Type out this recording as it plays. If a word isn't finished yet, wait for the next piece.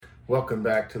Welcome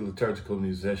back to Liturgical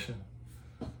Musician.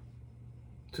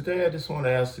 Today I just want to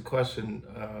ask the question,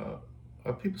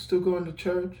 are people still going to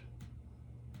church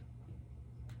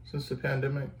since the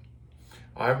pandemic?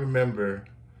 I remember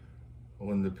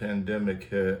when the pandemic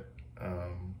hit,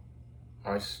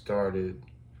 I started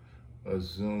a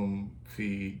Zoom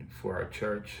feed for our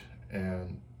church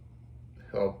and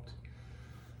helped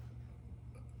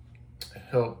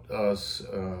us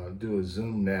do a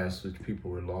Zoom Mass, which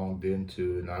people were logged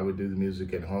into, and I would do the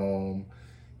music at home,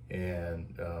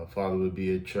 and Father would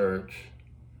be at church,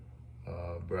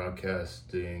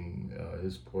 broadcasting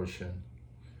his portion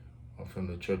from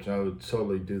the church. And I would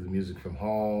totally do the music from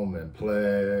home and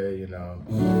play,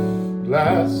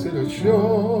 Blessed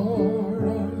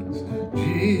assurance,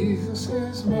 Jesus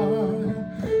is mine.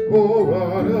 Oh,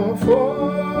 what a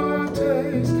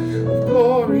foretaste of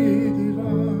glory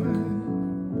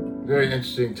divine. Very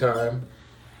interesting time.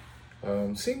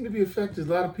 Seemed to be effective.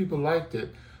 A lot of people liked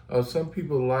it. Some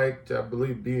people liked, I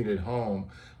believe, being at home.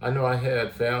 I know I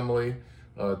had family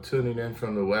tuning in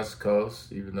from the West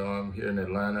Coast, even though I'm here in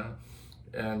Atlanta.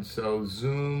 And so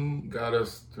Zoom got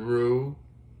us through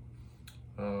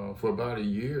for about a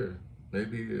year,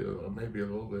 maybe a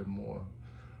little bit more.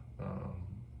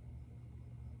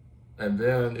 And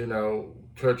then,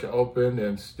 church opened,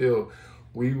 and still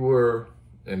we were,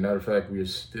 and matter of fact, we are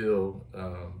still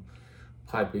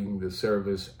piping the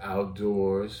service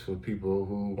outdoors for people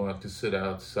who want to sit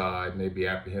outside, may be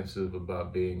apprehensive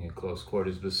about being in close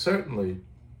quarters, but certainly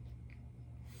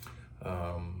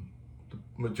the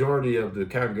majority of the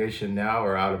congregation now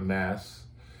are out of Mass,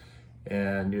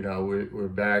 and we're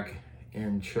back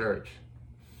in church.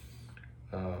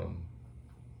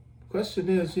 Question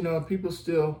is, are people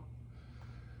still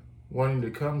wanting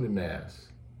to come to Mass,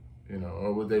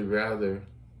 or would they rather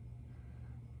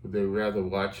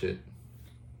watch it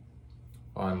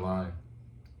online?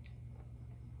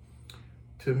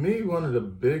 To me, one of the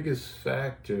biggest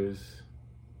factors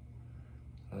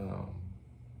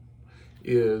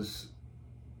is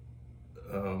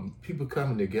people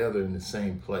coming together in the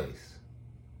same place.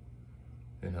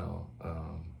 I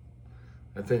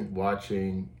think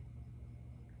watching,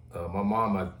 my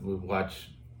mom, I would watch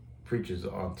preachers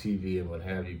on TV and what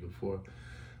have you before.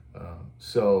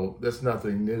 So that's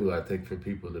nothing new, I think, for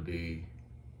people to be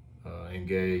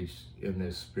engaged in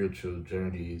their spiritual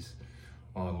journeys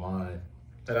online.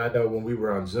 And I know when we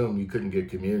were on Zoom, you couldn't get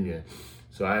communion.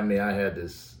 So I had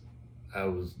this, I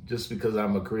was, just because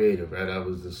I'm a creative, right? I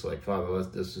was just like, Father,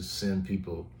 let's just send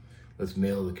people, let's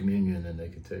mail the communion and they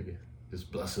can take it.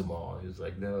 Just bless them all. He was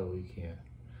like, no, we can't.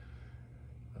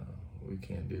 We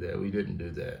can't do that. We didn't do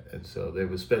that. And so there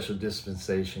was special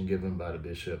dispensation given by the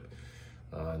bishop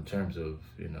in terms of,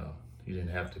 you didn't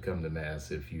have to come to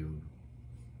Mass if you,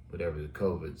 whatever the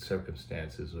COVID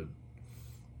circumstances would,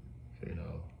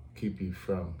 keep you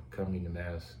from coming to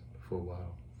Mass for a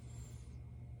while.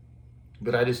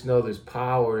 But I just know there's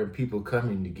power in people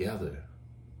coming together.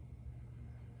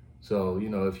 So,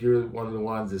 if you're one of the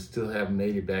ones that still haven't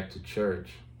made it back to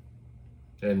church,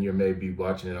 and you're maybe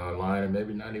watching it online, or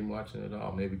maybe not even watching it at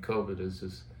all, maybe COVID has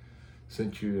just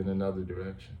sent you in another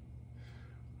direction.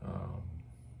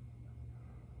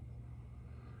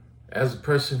 As a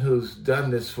person who's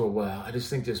done this for a while, I just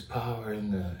think there's power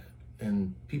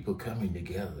in people coming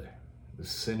together, the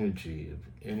synergy of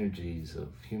energies of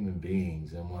human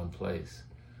beings in one place,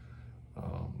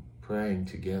 praying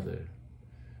together.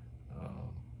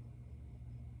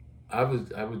 I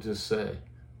would just say,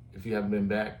 if you haven't been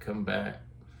back, come back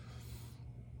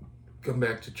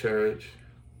to church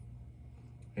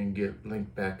and get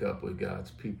linked back up with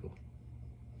God's people.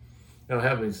 Now,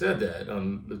 having said that,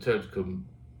 on the Liturgical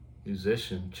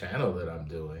Musician channel that I'm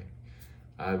doing,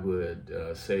 I would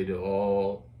say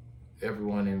to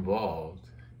everyone involved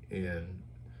in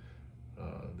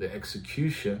the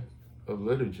execution of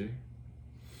liturgy,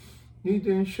 you need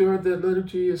to ensure that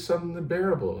liturgy is something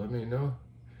bearable. You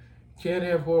can't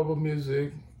have horrible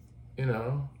music,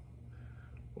 and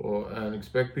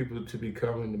expect people to be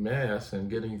coming to Mass and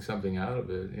getting something out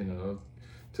of it,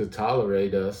 to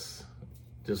tolerate us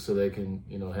just so they can,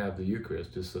 have the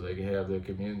Eucharist, just so they can have their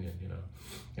communion,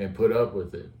 and put up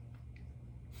with it.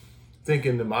 Think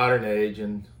in the modern age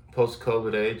and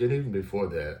post-COVID age, and even before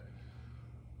that,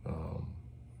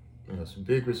 it's a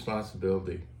big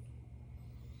responsibility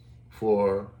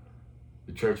for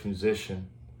the church musician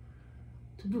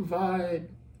to provide,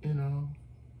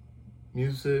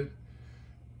 music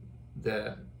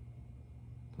that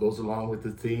goes along with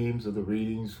the themes of the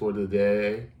readings for the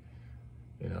day,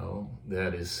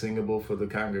 that is singable for the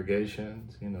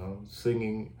congregations,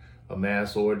 singing a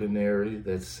mass ordinary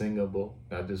that's singable,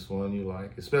 not just one you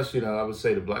like. Especially, I would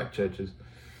say the black churches,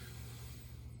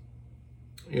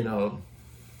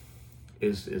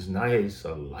 it's nice.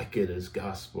 I like it. It's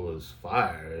gospel. It's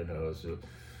fire. It's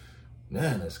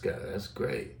man, that's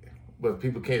great. But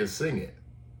people can't sing it.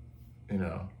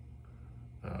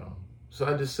 So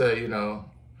I just say,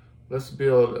 let's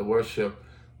build a worship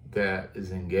that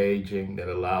is engaging, that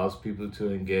allows people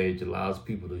to engage, allows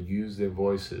people to use their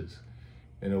voices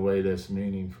in a way that's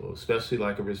meaningful, especially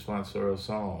like a responsorial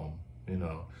psalm.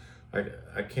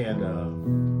 I can,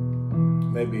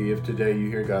 maybe if today you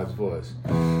hear God's voice.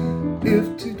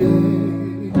 If today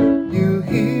you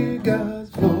hear God's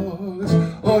voice,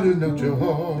 harden not your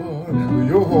heart,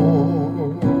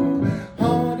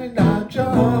 harden not your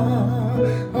heart,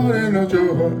 harden not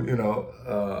your heart.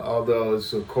 Although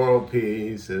it's a choral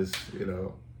piece, it's,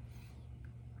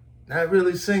 not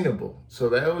really singable. So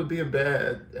that would be a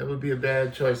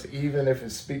bad choice, even if it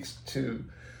speaks to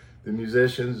the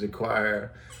musicians, the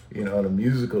choir, in a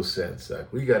musical sense.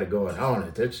 Like, we got it going on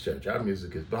at this church. Our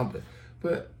music is bumping.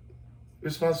 But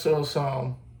responsorial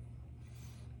psalm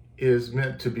is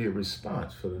meant to be a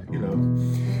response for the,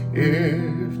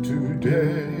 If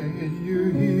today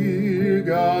you hear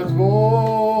God's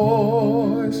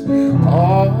voice,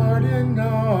 harden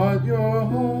not your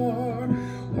heart,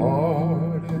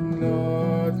 harden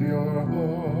not your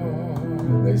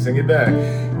heart. They sing it back.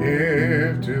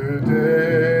 If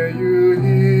today you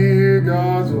hear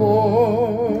God's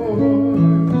voice,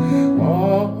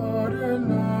 harden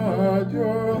not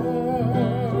your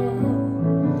heart,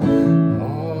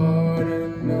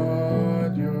 harden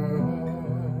not your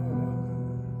heart.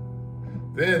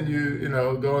 Then you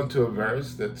go into a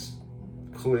verse that's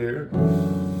clear.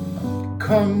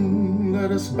 Come, let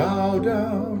us bow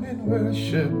down and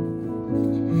worship.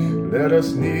 Let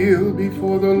us kneel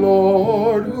before the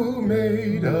Lord who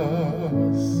made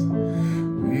us.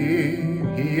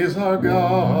 He is our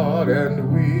God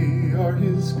and we are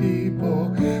his people,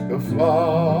 the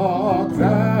flock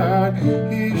that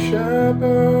he shepherds.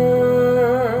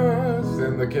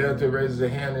 And the character raises a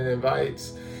hand and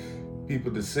invites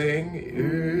people to sing.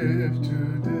 If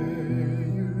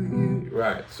today you hear.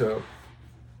 Right, so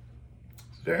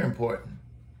it's very important,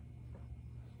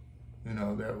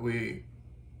 that we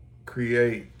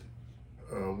create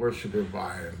a worship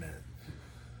environment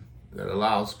that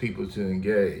allows people to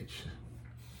engage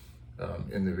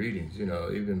in the readings.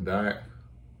 Even back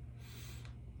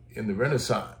in the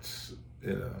Renaissance,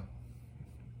 in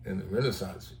the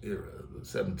Renaissance era, the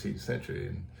 17th century,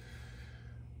 and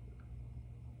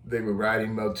they were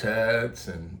writing motets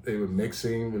and they were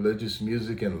mixing religious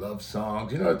music and love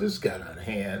songs. This got out of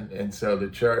hand, and so the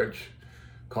church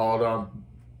called on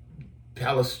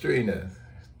Palestrina,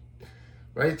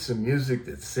 write some music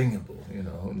that's singable,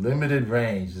 limited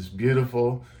range. It's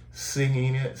beautiful,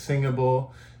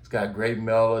 singable. It's got great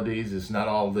melodies. It's not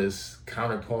all this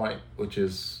counterpoint, which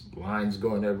is lines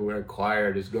going everywhere,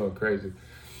 choir that's going crazy.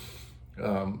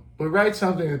 But write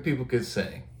something that people can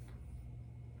sing.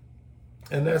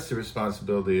 And that's the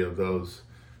responsibility of those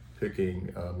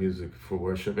picking music for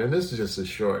worship. And this is just a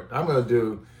short. I'm gonna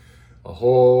do a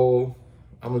whole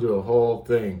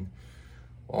thing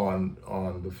on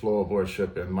the flow of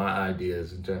worship and my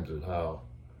ideas in terms of how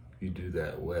you do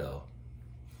that well.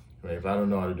 If I don't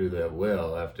know how to do that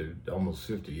well after almost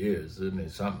 50 years, it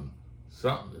means something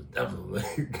is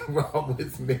definitely wrong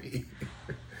with me.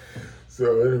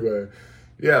 So anyway,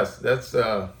 yes, that's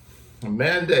a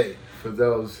mandate for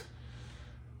those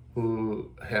who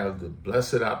have the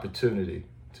blessed opportunity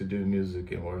to do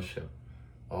music and worship.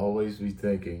 Always be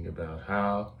thinking about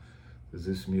how does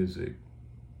this music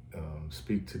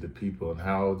speak to the people and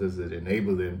how does it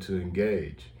enable them to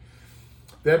engage.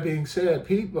 That being said,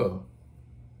 people,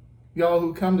 y'all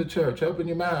who come to church, open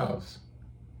your mouths.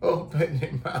 Open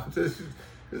your mouths. This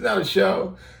is not a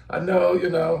show. I know,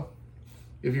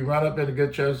 if you run up in a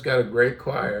good church, it's got a great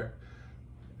choir,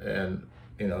 and,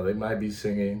 they might be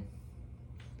singing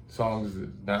songs that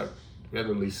are not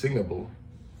readily singable.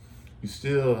 You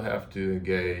still have to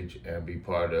engage and be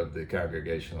part of the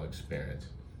congregational experience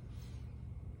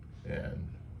and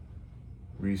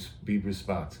be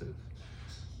responsive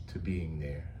to being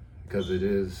there, because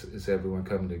it's everyone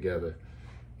coming together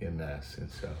in Mass. And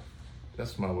so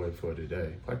that's my word for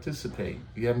today. Participate.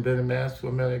 If you haven't been to Mass for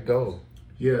a minute, go.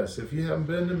 Yes, if you haven't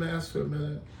been to Mass for a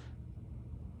minute,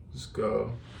 just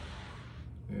go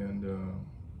and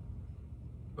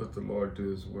let the Lord do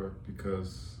his work,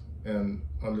 and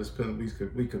on this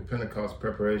week of Pentecost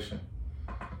preparation,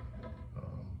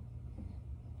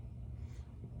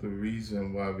 the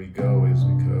reason why we go is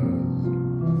because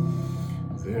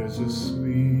there's a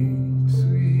sweet,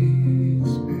 sweet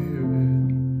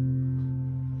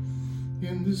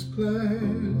in this place,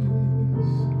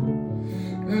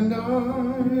 and I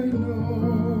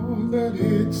know that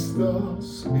it's the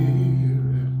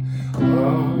Spirit of the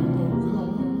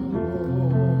Lord.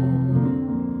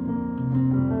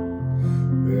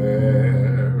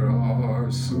 There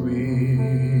are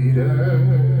sweet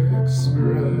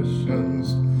expressions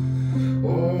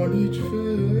on each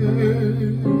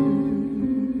face,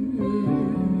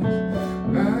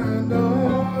 and I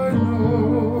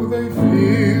know they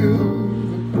feel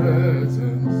the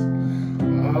presence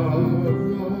of the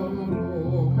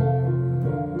Lord.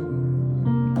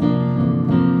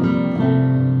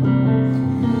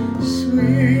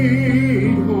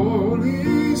 Sweet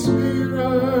Holy Spirit,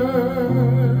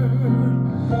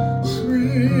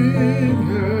 sweet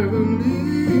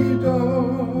heavenly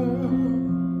dove,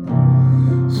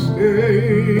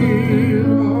 stay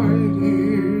right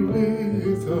here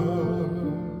with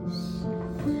us,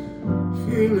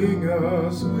 filling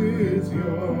us with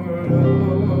your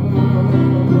love.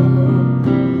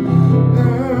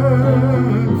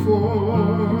 And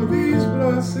for these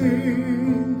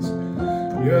blessings,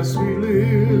 yes, we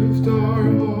lift our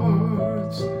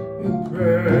hearts in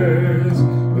praise.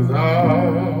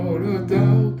 Without a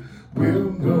doubt,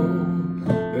 we'll know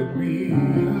that we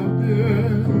have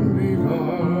been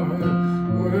revived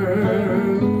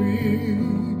when we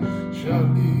shall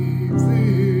leave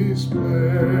this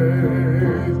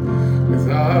place.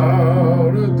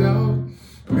 Without a doubt,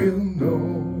 we'll know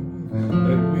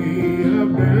that we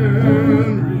have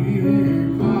been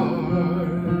revived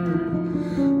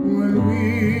when we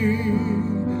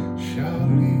shall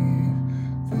leave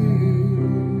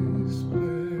this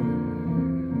place.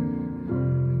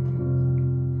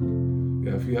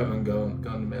 Yeah, if you haven't gone to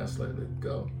Mass lately,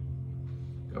 go.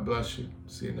 God bless you.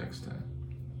 See you next time.